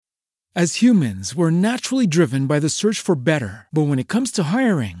As humans, we're naturally driven by the search for better. But when it comes to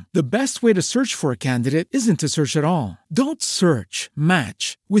hiring, the best way to search for a candidate isn't to search at all. Don't search,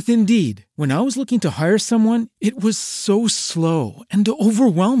 match with Indeed. When I was looking to hire someone, it was so slow and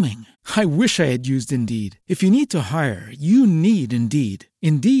overwhelming. I wish I had used Indeed. If you need to hire, you need Indeed.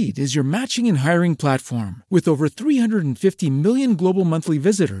 Indeed is your matching and hiring platform with over 350 million global monthly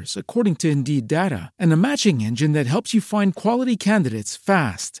visitors, according to Indeed data, and a matching engine that helps you find quality candidates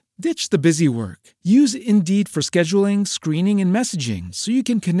fast. Ditch the busy work. Use Indeed for scheduling, screening, and messaging so you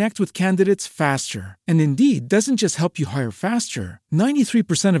can connect with candidates faster. And Indeed doesn't just help you hire faster.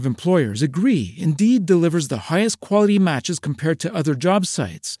 93% of employers agree Indeed delivers the highest quality matches compared to other job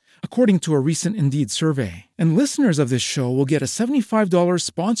sites, according to a recent Indeed survey. And listeners of this show will get a $75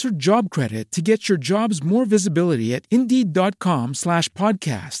 sponsored job credit to get your jobs more visibility at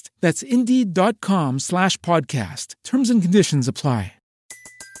Indeed.com/podcast. That's Indeed.com/podcast. Terms and conditions apply.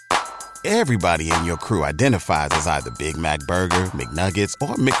 Everybody in your crew identifies as either Big Mac Burger, McNuggets,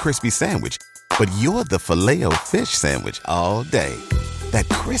 or McCrispy Sandwich. But you're the Filet-O-Fish Sandwich all day. That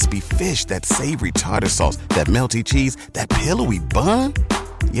crispy fish, that savory tartar sauce, that melty cheese, that pillowy bun.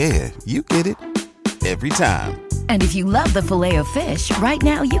 Yeah, you get it. Every time. And if you love the Filet-O-Fish, right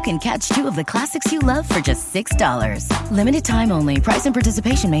now you can catch two of the classics you love for just $6. Limited time only. Price and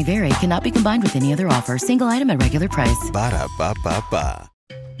participation may vary. Cannot be combined with any other offer. Single item at regular price. Ba-da-ba-ba-ba.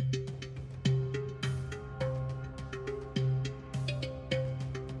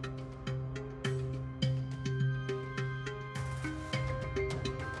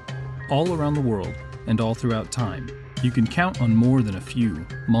 All around the world, and all throughout time, you can count on more than a few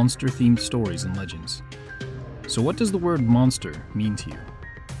monster-themed stories and legends. So what does the word monster mean to you?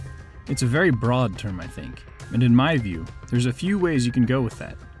 It's a very broad term, I think, and in my view, there's a few ways you can go with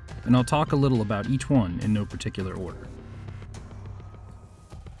that, and I'll talk a little about each one in no particular order.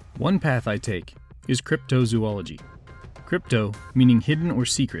 One path I take is cryptozoology. Crypto meaning hidden or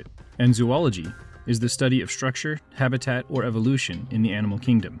secret, and zoology is the study of structure, habitat, or evolution in the animal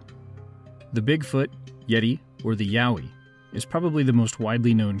kingdom. The Bigfoot, Yeti, or the Yowie is probably the most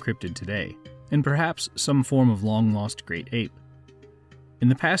widely known cryptid today, and perhaps some form of long-lost great ape. In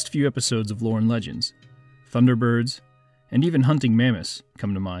the past few episodes of Lore and Legends, Thunderbirds, and even hunting mammoths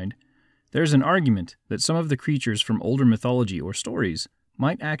come to mind. There's an argument that some of the creatures from older mythology or stories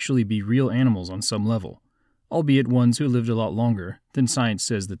might actually be real animals on some level, albeit ones who lived a lot longer than science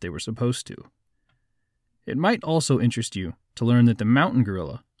says that they were supposed to. It might also interest you to learn that the mountain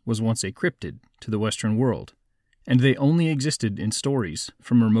gorilla was once a cryptid to the Western world, and they only existed in stories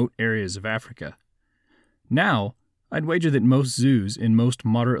from remote areas of Africa. Now, I'd wager that most zoos in most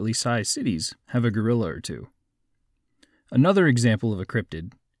moderately sized cities have a gorilla or two. Another example of a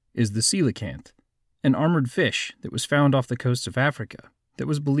cryptid is the coelacanth, an armored fish that was found off the coast of Africa that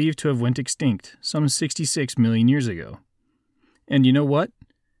was believed to have went extinct some 66 million years ago. And you know what?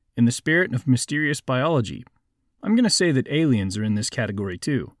 In the spirit of mysterious biology, I'm going to say that aliens are in this category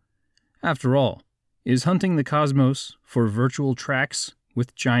too. After all, is hunting the cosmos for virtual tracks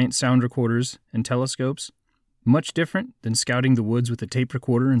with giant sound recorders and telescopes much different than scouting the woods with a tape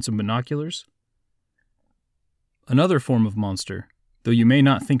recorder and some binoculars? Another form of monster, though you may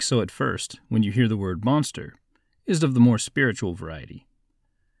not think so at first when you hear the word monster, is of the more spiritual variety.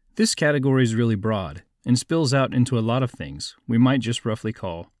 This category is really broad and spills out into a lot of things we might just roughly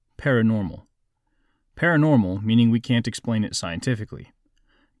call paranormal. Paranormal meaning we can't explain it scientifically.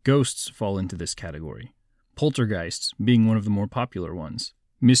 Ghosts fall into this category, poltergeists being one of the more popular ones,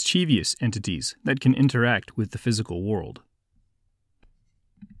 mischievous entities that can interact with the physical world.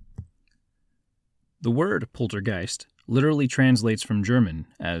 The word poltergeist literally translates from German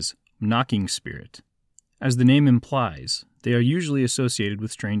as knocking spirit. As the name implies, they are usually associated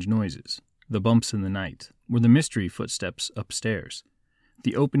with strange noises, the bumps in the night, or the mystery footsteps upstairs,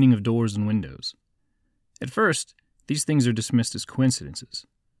 the opening of doors and windows. At first, these things are dismissed as coincidences,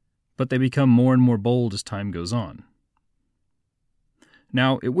 but they become more and more bold as time goes on.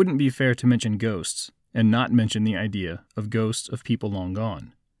 Now, it wouldn't be fair to mention ghosts and not mention the idea of ghosts of people long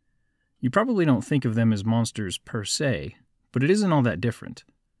gone. You probably don't think of them as monsters per se, but it isn't all that different.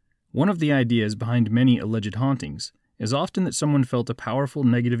 One of the ideas behind many alleged hauntings is often that someone felt a powerful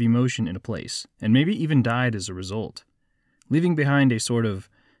negative emotion in a place, and maybe even died as a result, leaving behind a sort of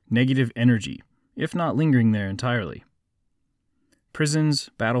negative energy, if not lingering there entirely. Prisons,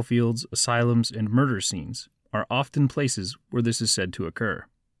 battlefields, asylums, and murder scenes are often places where this is said to occur.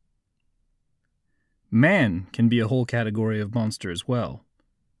 Man can be a whole category of monster as well.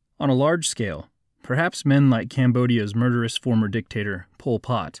 On a large scale, perhaps men like Cambodia's murderous former dictator Pol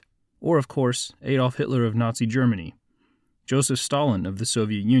Pot, or of course Adolf Hitler of Nazi Germany, Joseph Stalin of the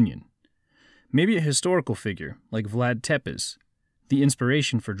Soviet Union, Maybe a historical figure like Vlad Tepes, the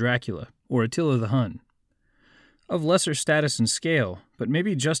inspiration for Dracula, or Attila the Hun. Of lesser status and scale, but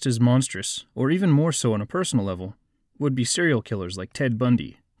maybe just as monstrous, or even more so on a personal level, would be serial killers like Ted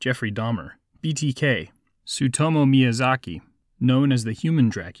Bundy, Jeffrey Dahmer, BTK, Tsutomu Miyazaki, known as the human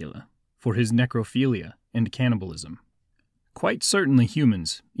Dracula, for his necrophilia and cannibalism. Quite certainly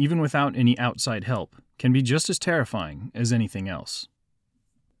humans, even without any outside help, can be just as terrifying as anything else.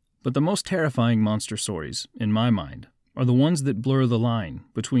 But the most terrifying monster stories, in my mind, are the ones that blur the line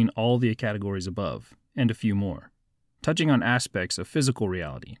between all the categories above, and a few more, touching on aspects of physical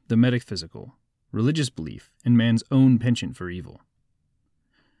reality, the metaphysical, religious belief, and man's own penchant for evil.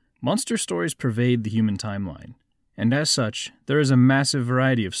 Monster stories pervade the human timeline, and as such, there is a massive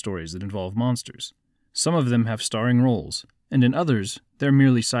variety of stories that involve monsters. Some of them have starring roles, and in others, they're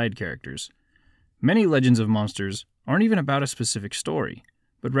merely side characters. Many legends of monsters aren't even about a specific story,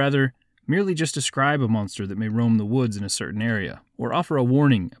 but rather merely just describe a monster that may roam the woods in a certain area, or offer a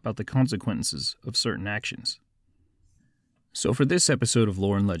warning about the consequences of certain actions. So for this episode of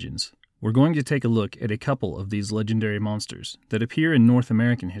Lore and Legends, we're going to take a look at a couple of these legendary monsters that appear in North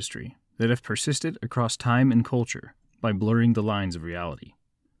American history that have persisted across time and culture by blurring the lines of reality.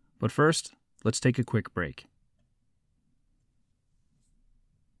 But first, let's take a quick break.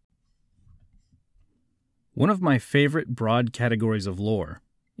 One of my favorite broad categories of lore,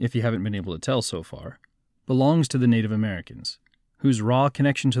 if you haven't been able to tell so far, belongs to the Native Americans, whose raw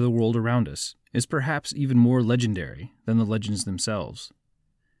connection to the world around us is perhaps even more legendary than the legends themselves.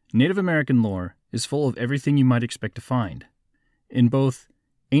 Native American lore is full of everything you might expect to find, in both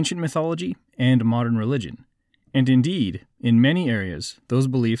ancient mythology and modern religion, and indeed, in many areas, those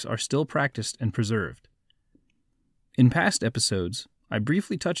beliefs are still practiced and preserved. In past episodes, I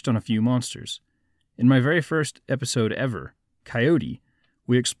briefly touched on a few monsters. In my very first episode ever, Coyote,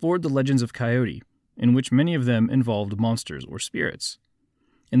 we explored the legends of Coyote, in which many of them involved monsters or spirits.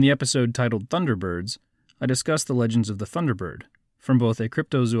 In the episode titled Thunderbirds, I discussed the legends of the Thunderbird, from both a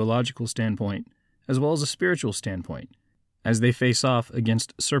cryptozoological standpoint as well as a spiritual standpoint, as they face off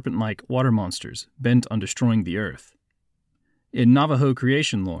against serpent-like water monsters bent on destroying the earth. In Navajo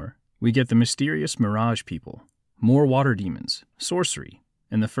creation lore, we get the mysterious Mirage People, more water demons, sorcery,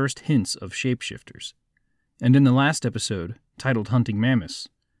 and the first hints of shapeshifters. And in the last episode, titled Hunting Mammoths,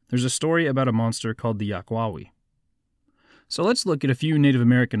 there's a story about a monster called the Yakwawi. So let's look at a few Native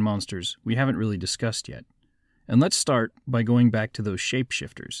American monsters we haven't really discussed yet. And let's start by going back to those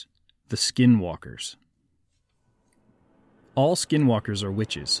shapeshifters, the skinwalkers. All skinwalkers are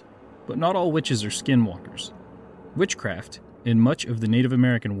witches, but not all witches are skinwalkers. Witchcraft, in much of the Native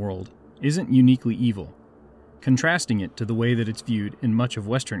American world, isn't uniquely evil, contrasting it to the way that it's viewed in much of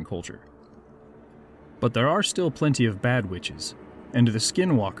Western culture. But there are still plenty of bad witches, and the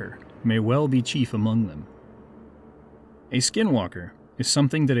skinwalker may well be chief among them. A skinwalker is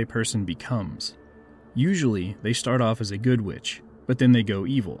something that a person becomes. Usually, they start off as a good witch, but then they go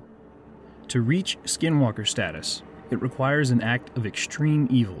evil. To reach skinwalker status, it requires an act of extreme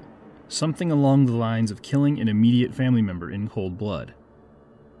evil, something along the lines of killing an immediate family member in cold blood.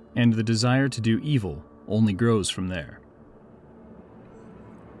 And the desire to do evil only grows from there.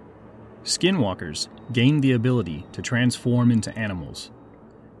 Skinwalkers gain the ability to transform into animals,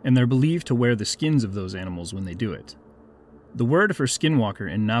 and they're believed to wear the skins of those animals when they do it. The word for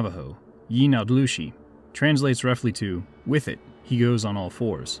skinwalker in Navajo, Yinaudlushi, translates roughly to, with it, he goes on all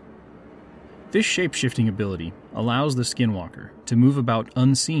fours. This shape-shifting ability allows the skinwalker to move about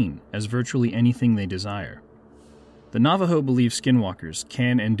unseen as virtually anything they desire. The Navajo believe skinwalkers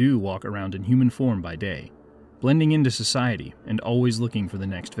can and do walk around in human form by day, blending into society and always looking for the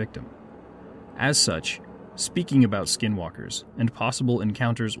next victim. As such, speaking about skinwalkers and possible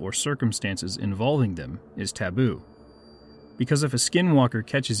encounters or circumstances involving them is taboo, because if a skinwalker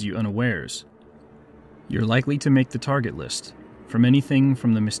catches you unawares, you're likely to make the target list, from anything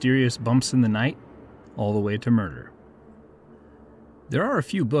from the mysterious bumps in the night all the way to murder. There are a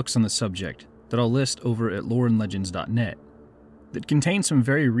few books on the subject that I'll list over at loreandlegends.net that contain some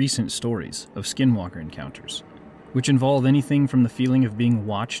very recent stories of skinwalker encounters, which involve anything from the feeling of being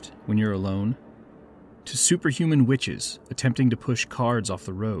watched when you're alone, to superhuman witches attempting to push cards off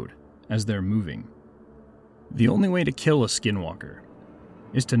the road as they're moving. The only way to kill a skinwalker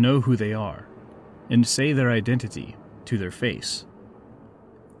is to know who they are and say their identity to their face,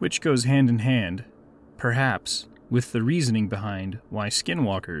 which goes hand in hand, perhaps, with the reasoning behind why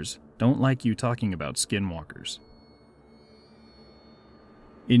skinwalkers don't like you talking about skinwalkers.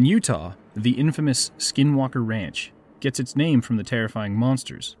 In Utah, the infamous Skinwalker Ranch gets its name from the terrifying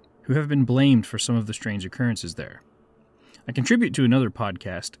monsters who have been blamed for some of the strange occurrences there. I contribute to another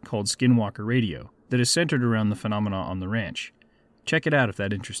podcast called Skinwalker Radio that is centered around the phenomena on the ranch. Check it out if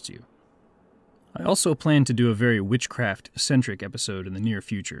that interests you. I also plan to do a very witchcraft-centric episode in the near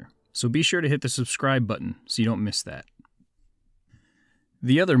future, so be sure to hit the subscribe button so you don't miss that.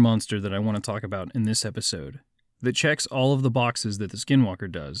 The other monster that I want to talk about in this episode, that checks all of the boxes that the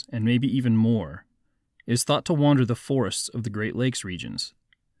Skinwalker does, and maybe even more, is thought to wander the forests of the Great Lakes regions.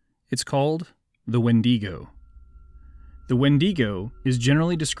 It's called the Wendigo. The Wendigo is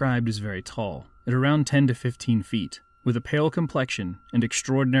generally described as very tall, at around 10 to 15 feet, with a pale complexion and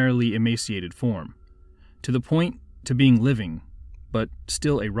extraordinarily emaciated form, to the point to being living, but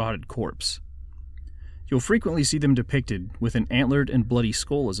still a rotted corpse. You'll frequently see them depicted with an antlered and bloody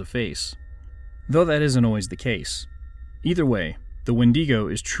skull as a face, though that isn't always the case. Either way, the Wendigo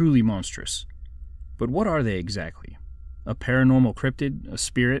is truly monstrous. But what are they exactly? A paranormal cryptid, a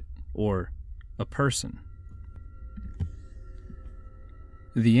spirit, or a person?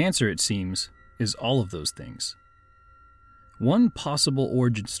 The answer, it seems, is all of those things. One possible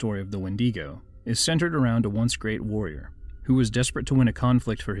origin story of the Wendigo is centered around a once great warrior who was desperate to win a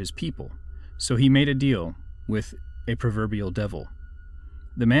conflict for his people, so he made a deal with a proverbial devil.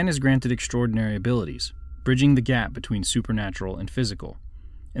 The man is granted extraordinary abilities, bridging the gap between supernatural and physical,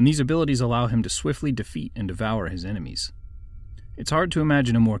 and these abilities allow him to swiftly defeat and devour his enemies. It's hard to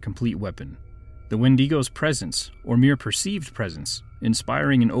imagine a more complete weapon. The Wendigo's presence, or mere perceived presence,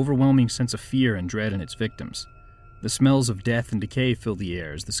 inspiring an overwhelming sense of fear and dread in its victims. The smells of death and decay fill the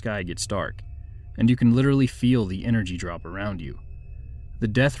air as the sky gets dark, and you can literally feel the energy drop around you. The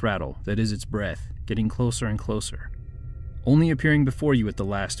death rattle that is its breath, getting closer and closer, only appearing before you at the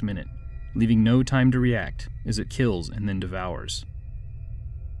last minute, leaving no time to react as it kills and then devours.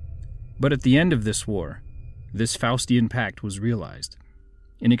 But at the end of this war, this Faustian pact was realized.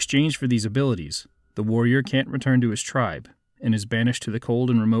 In exchange for these abilities, the warrior can't return to his tribe and is banished to the cold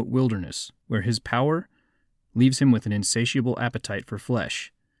and remote wilderness, where his power leaves him with an insatiable appetite for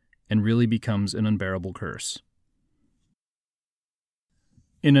flesh and really becomes an unbearable curse.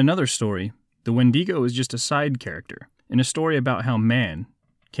 In another story, the Wendigo is just a side character in a story about how man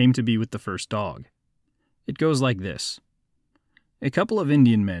came to be with the first dog. It goes like this. A couple of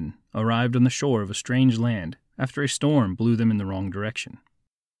Indian men arrived on the shore of a strange land after a storm blew them in the wrong direction.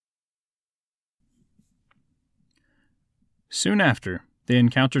 Soon after, they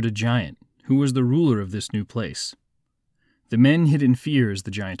encountered a giant who was the ruler of this new place. The men hid in fear as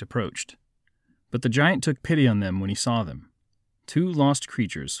the giant approached, but the giant took pity on them when he saw them, two lost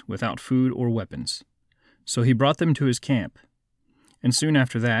creatures without food or weapons. So he brought them to his camp, and soon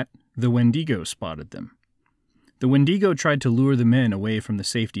after that, the Wendigo spotted them. The Wendigo tried to lure the men away from the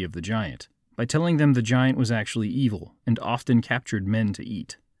safety of the giant by telling them the giant was actually evil and often captured men to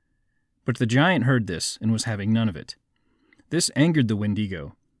eat. But the giant heard this and was having none of it. This angered the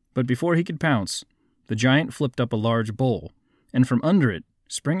Wendigo, but before he could pounce, the giant flipped up a large bowl, and from under it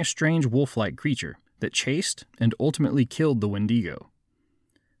sprang a strange wolf-like creature that chased and ultimately killed the Wendigo.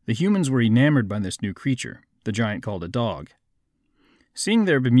 The humans were enamored by this new creature, the giant called a dog. Seeing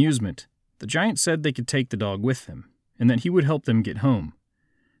their bemusement, the giant said they could take the dog with them, and that he would help them get home,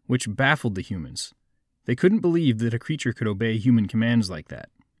 which baffled the humans. They couldn't believe that a creature could obey human commands like that.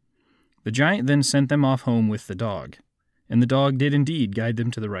 The giant then sent them off home with the dog, and the dog did indeed guide them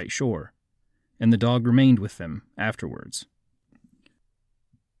to the right shore, and the dog remained with them afterwards.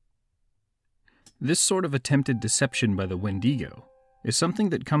 This sort of attempted deception by the Wendigo is something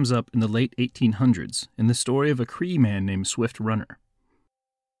that comes up in the late 1800s in the story of a Cree man named Swift Runner.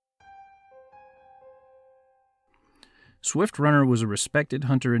 Swift Runner was a respected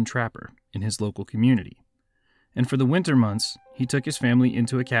hunter and trapper in his local community, and for the winter months, he took his family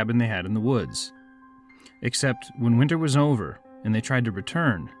into a cabin they had in the woods. Except when winter was over and they tried to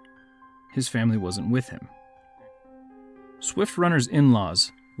return, his family wasn't with him. Swift Runner's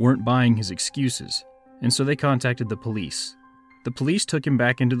in-laws weren't buying his excuses, and so they contacted the police. The police took him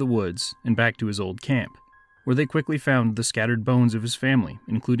back into the woods and back to his old camp, where they quickly found the scattered bones of his family,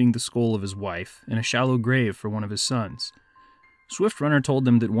 including the skull of his wife and a shallow grave for one of his sons. Swift Runner told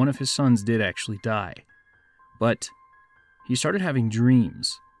them that one of his sons did actually die, but he started having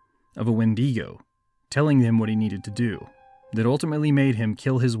dreams of a Wendigo telling him what he needed to do, that ultimately made him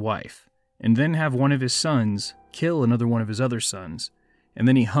kill his wife, and then have one of his sons kill another one of his other sons, and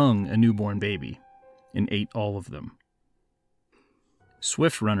then he hung a newborn baby and ate all of them.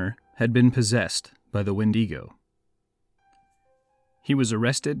 Swift Runner had been possessed by the Wendigo. He was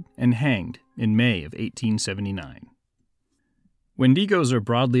arrested and hanged in May of 1879. Wendigos are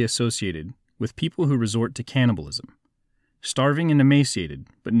broadly associated with people who resort to cannibalism, starving and emaciated,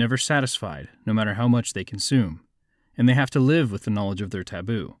 but never satisfied, no matter how much they consume, and they have to live with the knowledge of their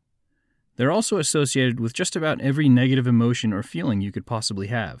taboo. They're also associated with just about every negative emotion or feeling you could possibly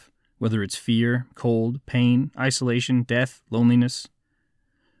have, whether it's fear, cold, pain, isolation, death, loneliness.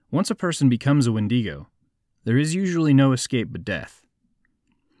 Once a person becomes a Wendigo, there is usually no escape but death.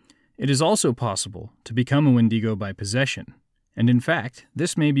 It is also possible to become a Wendigo by possession, and in fact,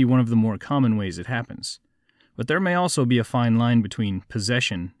 this may be one of the more common ways it happens. But there may also be a fine line between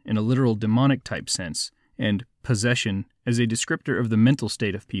possession in a literal demonic type sense and possession as a descriptor of the mental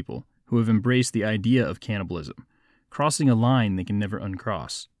state of people who have embraced the idea of cannibalism, crossing a line they can never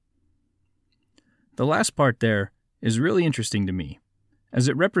uncross. The last part there is really interesting to me, as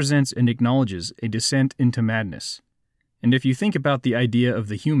it represents and acknowledges a descent into madness. And if you think about the idea of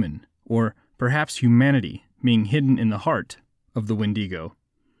the human, or perhaps humanity, being hidden in the heart of the Wendigo,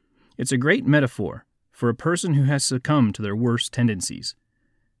 it's a great metaphor for a person who has succumbed to their worst tendencies.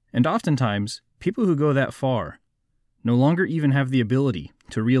 And oftentimes, people who go that far no longer even have the ability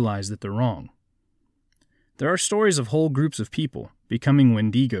to realize that they're wrong. There are stories of whole groups of people becoming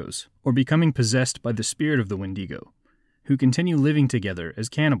Wendigos or becoming possessed by the spirit of the Wendigo, who continue living together as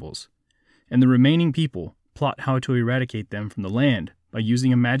cannibals, and the remaining people plot how to eradicate them from the land by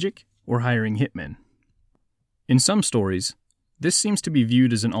using a magic or hiring hitmen. In some stories, this seems to be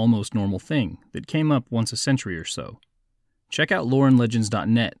viewed as an almost normal thing that came up once a century or so. Check out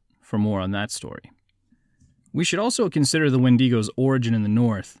loreandlegends.net for more on that story. We should also consider the Wendigo's origin in the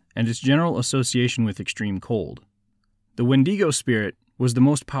north and its general association with extreme cold. The Wendigo spirit was the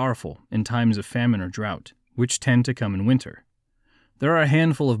most powerful in times of famine or drought, which tend to come in winter. There are a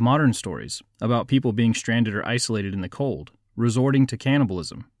handful of modern stories about people being stranded or isolated in the cold, resorting to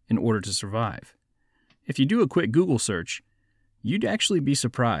cannibalism in order to survive. If you do a quick Google search, you'd actually be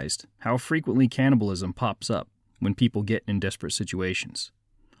surprised how frequently cannibalism pops up when people get in desperate situations.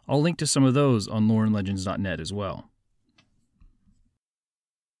 I'll link to some of those on loreandlegends.net as well.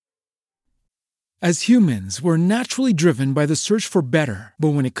 As humans, we're naturally driven by the search for better.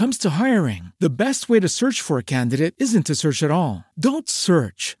 But when it comes to hiring, the best way to search for a candidate isn't to search at all. Don't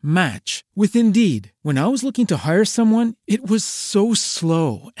search, match with Indeed. When I was looking to hire someone, it was so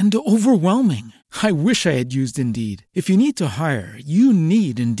slow and overwhelming. I wish I had used Indeed. If you need to hire, you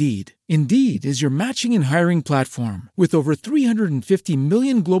need Indeed. Indeed is your matching and hiring platform with over 350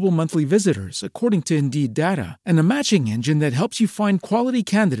 million global monthly visitors, according to Indeed data, and a matching engine that helps you find quality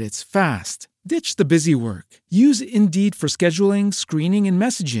candidates fast. Ditch the busy work. Use Indeed for scheduling, screening, and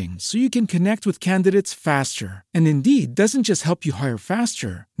messaging so you can connect with candidates faster. And Indeed doesn't just help you hire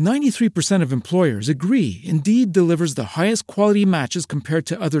faster. 93% of employers agree Indeed delivers the highest quality matches compared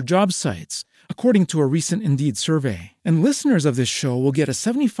to other job sites, according to a recent Indeed survey. And listeners of this show will get a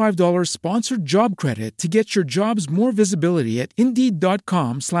 $75 sponsored job credit to get your jobs more visibility at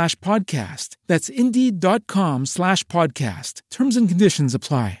Indeed.com/podcast. That's Indeed.com/podcast. Terms and conditions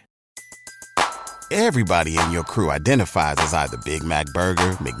apply. Everybody in your crew identifies as either Big Mac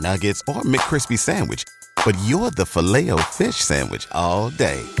Burger, McNuggets, or McCrispy Sandwich. But you're the Filet-O-Fish Sandwich all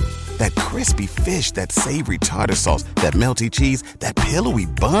day. That crispy fish, that savory tartar sauce, that melty cheese, that pillowy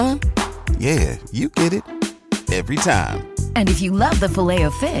bun. Yeah, you get it. Every time. And if you love the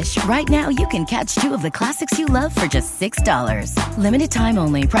Filet-O-Fish, right now you can catch two of the classics you love for just $6. Limited time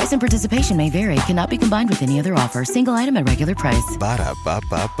only. Price and participation may vary. Cannot be combined with any other offer. Single item at regular price.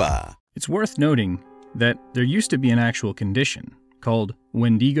 Ba-da-ba-ba-ba. It's worth noting that there used to be an actual condition called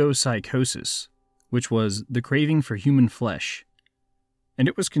Wendigo psychosis, which was the craving for human flesh, and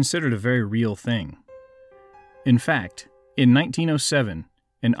it was considered a very real thing. In fact, in 1907,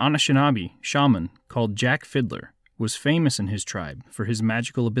 an Anishinaabe shaman called Jack Fiddler was famous in his tribe for his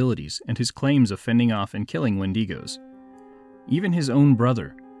magical abilities and his claims of fending off and killing Wendigos. Even his own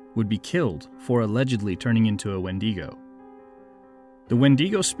brother would be killed for allegedly turning into a Wendigo. The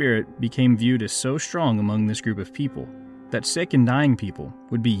Wendigo spirit became viewed as so strong among this group of people that sick and dying people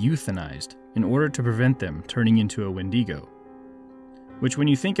would be euthanized in order to prevent them turning into a Wendigo. Which, when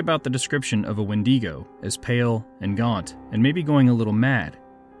you think about the description of a Wendigo as pale and gaunt and maybe going a little mad,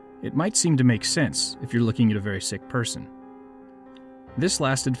 it might seem to make sense if you're looking at a very sick person. This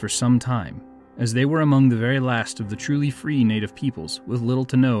lasted for some time, as they were among the very last of the truly free native peoples with little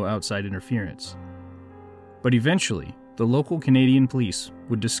to no outside interference. But eventually, the local Canadian police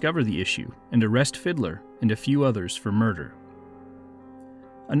would discover the issue and arrest Fiddler and a few others for murder.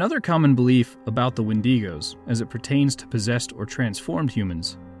 Another common belief about the Wendigos, as it pertains to possessed or transformed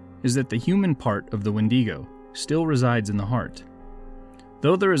humans, is that the human part of the Wendigo still resides in the heart,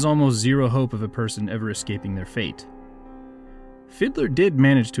 though there is almost zero hope of a person ever escaping their fate. Fiddler did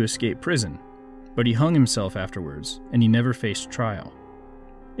manage to escape prison, but he hung himself afterwards, and he never faced trial.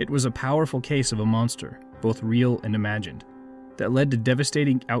 It was a powerful case of a monster both real and imagined, that led to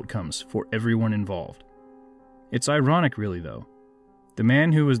devastating outcomes for everyone involved. It's ironic, really, though. The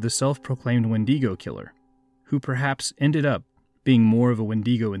man who was the self-proclaimed Wendigo killer, who perhaps ended up being more of a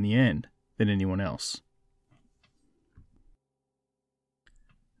Wendigo in the end than anyone else.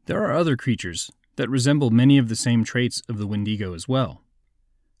 There are other creatures that resemble many of the same traits of the Wendigo as well.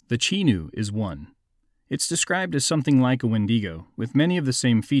 The Chenoo is one. It's described as something like a Wendigo, with many of the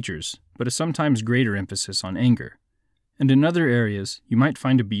same features, but a sometimes greater emphasis on anger. And in other areas, you might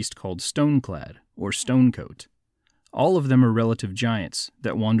find a beast called Stoneclad, or Stonecoat. All of them are relative giants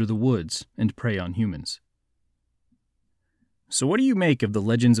that wander the woods and prey on humans. So what do you make of the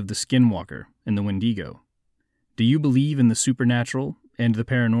legends of the Skinwalker and the Wendigo? Do you believe in the supernatural and the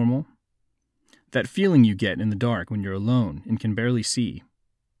paranormal? That feeling you get in the dark when you're alone and can barely see.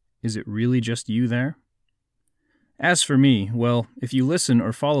 Is it really just you there? As for me, well, if you listen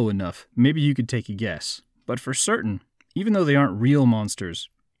or follow enough, maybe you could take a guess. But for certain, even though they aren't real monsters,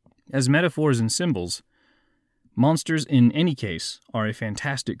 as metaphors and symbols, monsters in any case are a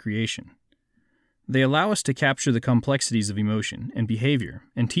fantastic creation. They allow us to capture the complexities of emotion and behavior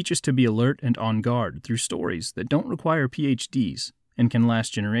and teach us to be alert and on guard through stories that don't require PhDs and can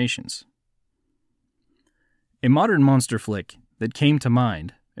last generations. A modern monster flick that came to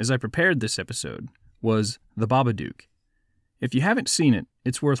mind as I prepared this episode was The Babadook. If you haven't seen it,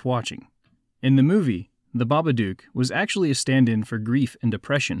 it's worth watching. In the movie, The Babadook was actually a stand-in for grief and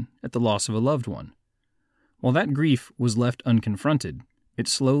depression at the loss of a loved one. While that grief was left unconfronted, it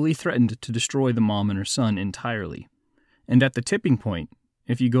slowly threatened to destroy the mom and her son entirely. And at the tipping point,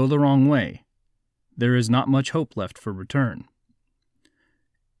 if you go the wrong way, there is not much hope left for return.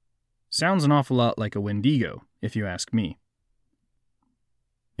 Sounds an awful lot like a Wendigo, if you ask me.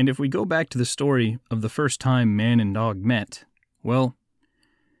 And if we go back to the story of the first time man and dog met, well,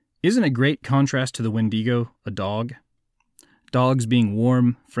 isn't a great contrast to the Wendigo a dog? Dogs being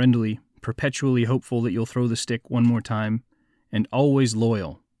warm, friendly, perpetually hopeful that you'll throw the stick one more time, and always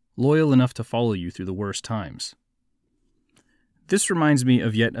loyal enough to follow you through the worst times. This reminds me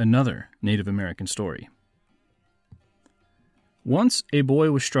of yet another Native American story. Once, a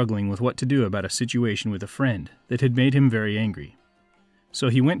boy was struggling with what to do about a situation with a friend that had made him very angry. So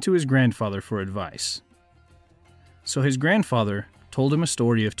he went to his grandfather for advice. So his grandfather told him a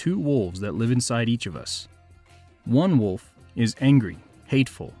story of two wolves that live inside each of us. One wolf is angry,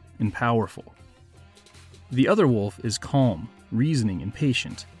 hateful, and powerful. The other wolf is calm, reasoning, and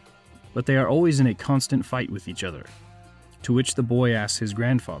patient, but they are always in a constant fight with each other, to which the boy asks his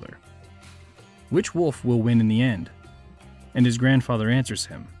grandfather, "Which wolf will win in the end?" And his grandfather answers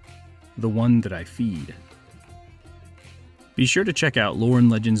him, "The one that I feed." Be sure to check out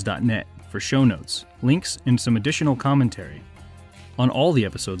loreandlegends.net for show notes, links, and some additional commentary on all the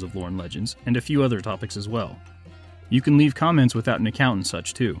episodes of Lore and Legends and a few other topics as well. You can leave comments without an account and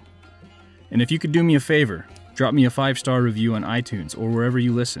such too. And if you could do me a favor, drop me a 5-star review on iTunes or wherever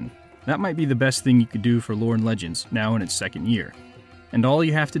you listen. That might be the best thing you could do for Lore and Legends now in its second year. And all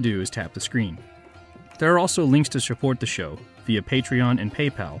you have to do is tap the screen. There are also links to support the show via Patreon and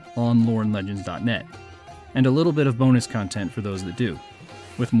PayPal on loreandlegends.net, and a little bit of bonus content for those that do,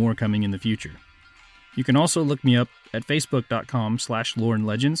 with more coming in the future. You can also look me up at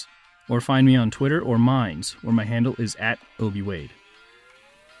facebook.com/loreandlegends, or find me on Twitter or Minds, where my handle is @ObiWade.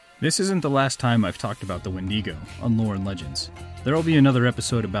 This isn't the last time I've talked about the Wendigo on Lore and Legends. There will be another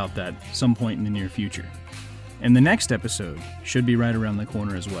episode about that some point in the near future. And the next episode should be right around the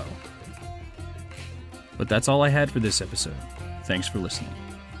corner as well. But that's all I had for this episode. Thanks for listening.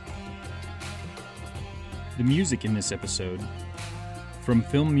 The music in this episode, from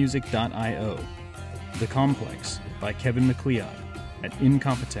filmmusic.io, The Complex by Kevin MacLeod at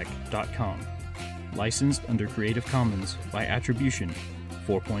incompetech.com, licensed under Creative Commons by Attribution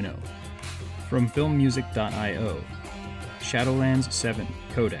 4.0. From filmmusic.io, Shadowlands 7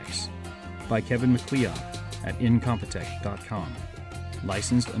 Codex by Kevin MacLeod at incompetech.com,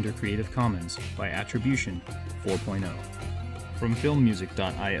 licensed under Creative Commons by Attribution 4.0. From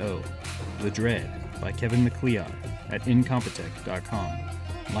filmmusic.io, The Dread by Kevin MacLeod at incompetech.com,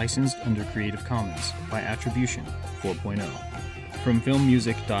 licensed under Creative Commons by Attribution 4.0. From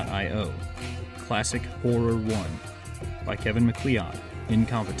filmmusic.io, Classic Horror 1 by Kevin MacLeod,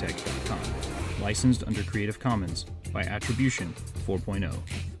 incompetech.com, licensed under Creative Commons by Attribution 4.0.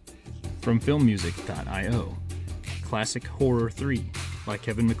 From filmmusic.io, Classic Horror 3 by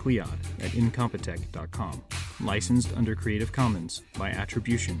Kevin MacLeod at incompetech.com, licensed under Creative Commons by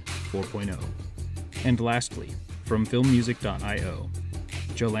Attribution 4.0. And lastly, from filmmusic.io,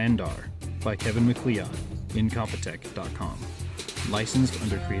 Jalandar by Kevin MacLeod, incompetech.com, licensed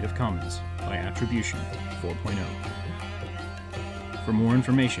under Creative Commons by Attribution 4.0. For more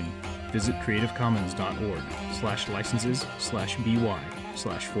information, visit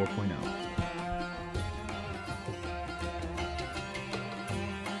creativecommons.org/licenses/by/4.0.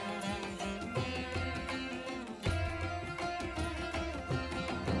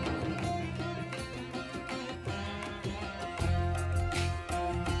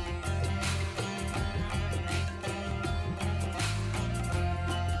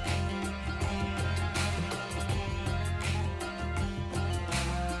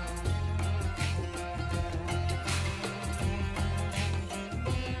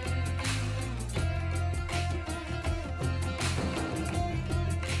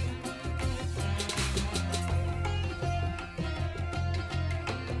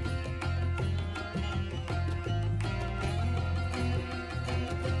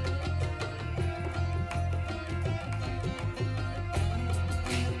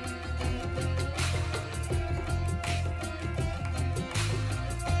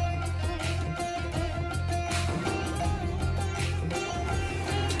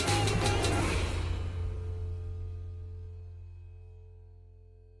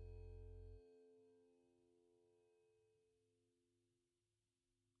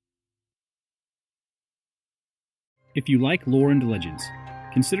 If you like lore and legends,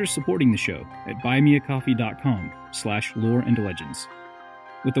 consider supporting the show at buymeacoffee.com/lore-and-legends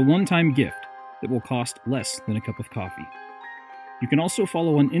with a one-time gift that will cost less than a cup of coffee. You can also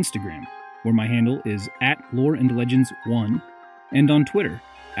follow on Instagram, where my handle is @loreandlegends1, and on Twitter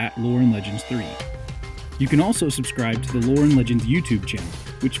 @loreandlegends3. You can also subscribe to the Lore and Legends YouTube channel,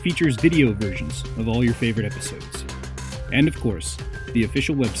 which features video versions of all your favorite episodes. And of course, the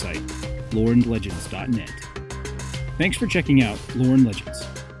official website, loreandlegends.net. Thanks for checking out Lore and Legends.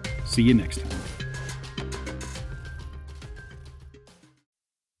 See you next time.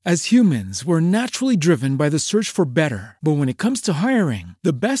 As humans, we're naturally driven by the search for better. But when it comes to hiring,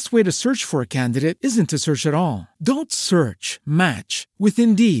 the best way to search for a candidate isn't to search at all. Don't search, match with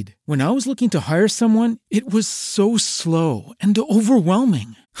Indeed. When I was looking to hire someone, it was so slow and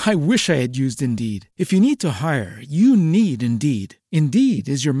overwhelming. I wish I had used Indeed. If you need to hire, you need Indeed. Indeed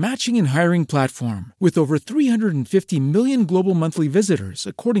is your matching and hiring platform with over 350 million global monthly visitors,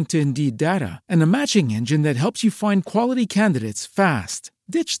 according to Indeed data, and a matching engine that helps you find quality candidates fast.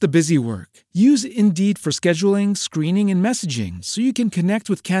 Ditch the busy work. Use Indeed for scheduling, screening, and messaging so you can connect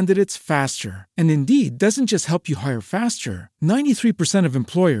with candidates faster. And Indeed doesn't just help you hire faster. 93% of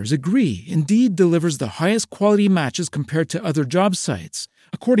employers agree Indeed delivers the highest quality matches compared to other job sites,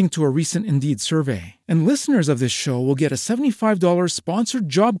 according to a recent Indeed survey. And listeners of this show will get a $75 sponsored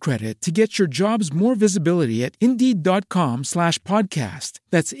job credit to get your jobs more visibility at Indeed.com/podcast.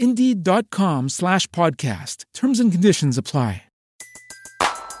 That's Indeed.com/podcast. Terms and conditions apply.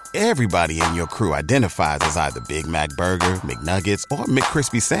 Everybody in your crew identifies as either Big Mac Burger, McNuggets, or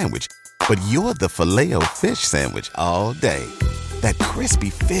McCrispy Sandwich. But you're the Filet-O-Fish Sandwich all day. That crispy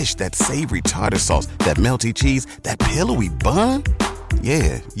fish, that savory tartar sauce, that melty cheese, that pillowy bun.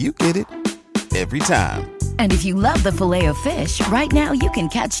 Yeah, you get it. Every time. And if you love the Filet-O-Fish, right now you can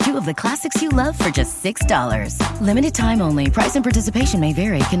catch two of the classics you love for just $6. Limited time only. Price and participation may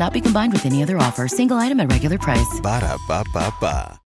vary. Cannot be combined with any other offer. Single item at regular price. Ba-da-ba-ba-ba.